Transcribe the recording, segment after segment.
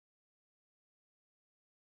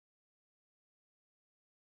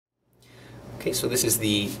Okay, so this is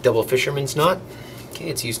the double fisherman's knot. Okay,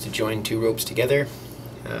 it's used to join two ropes together.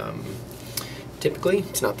 Typically,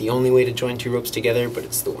 it's not the only way to join two ropes together, but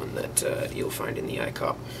it's the one that you'll find in the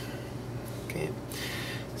ICOP. Okay,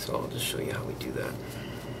 so I'll just show you how we do that.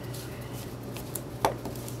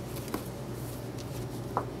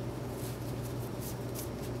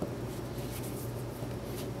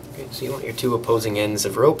 Okay, so you want your two opposing ends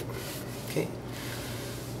of rope. Okay,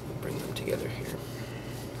 bring them together here.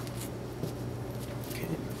 Okay,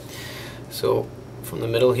 so from the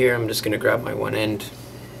middle here, I'm just going to grab my one end,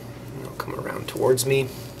 and I'll come around towards me,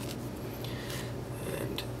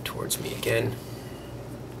 and towards me again,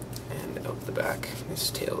 and out the back. This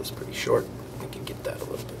tail is pretty short. We can get that a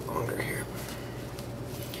little bit longer here.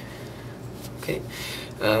 Okay,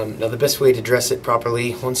 now the best way to dress it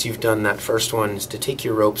properly, once you've done that first one, is to take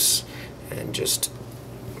your ropes and just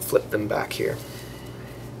flip them back here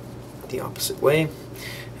the opposite way.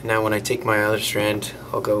 And now when I take my other strand,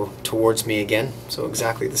 I'll go towards me again, so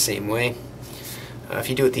exactly the same way. If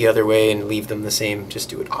you do it the other way and leave them the same, just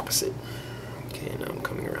do it opposite. Okay, now I'm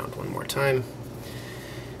coming around one more time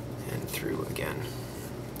and through again.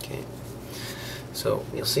 Okay, so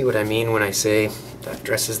you'll see what I mean when I say that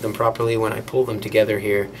dresses them properly. When I pull them together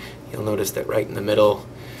here, you'll notice that right in the middle,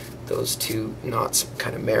 those two knots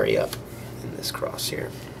kind of marry up in this cross here.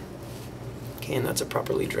 Okay, and that's a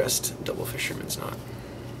properly dressed double fisherman's knot.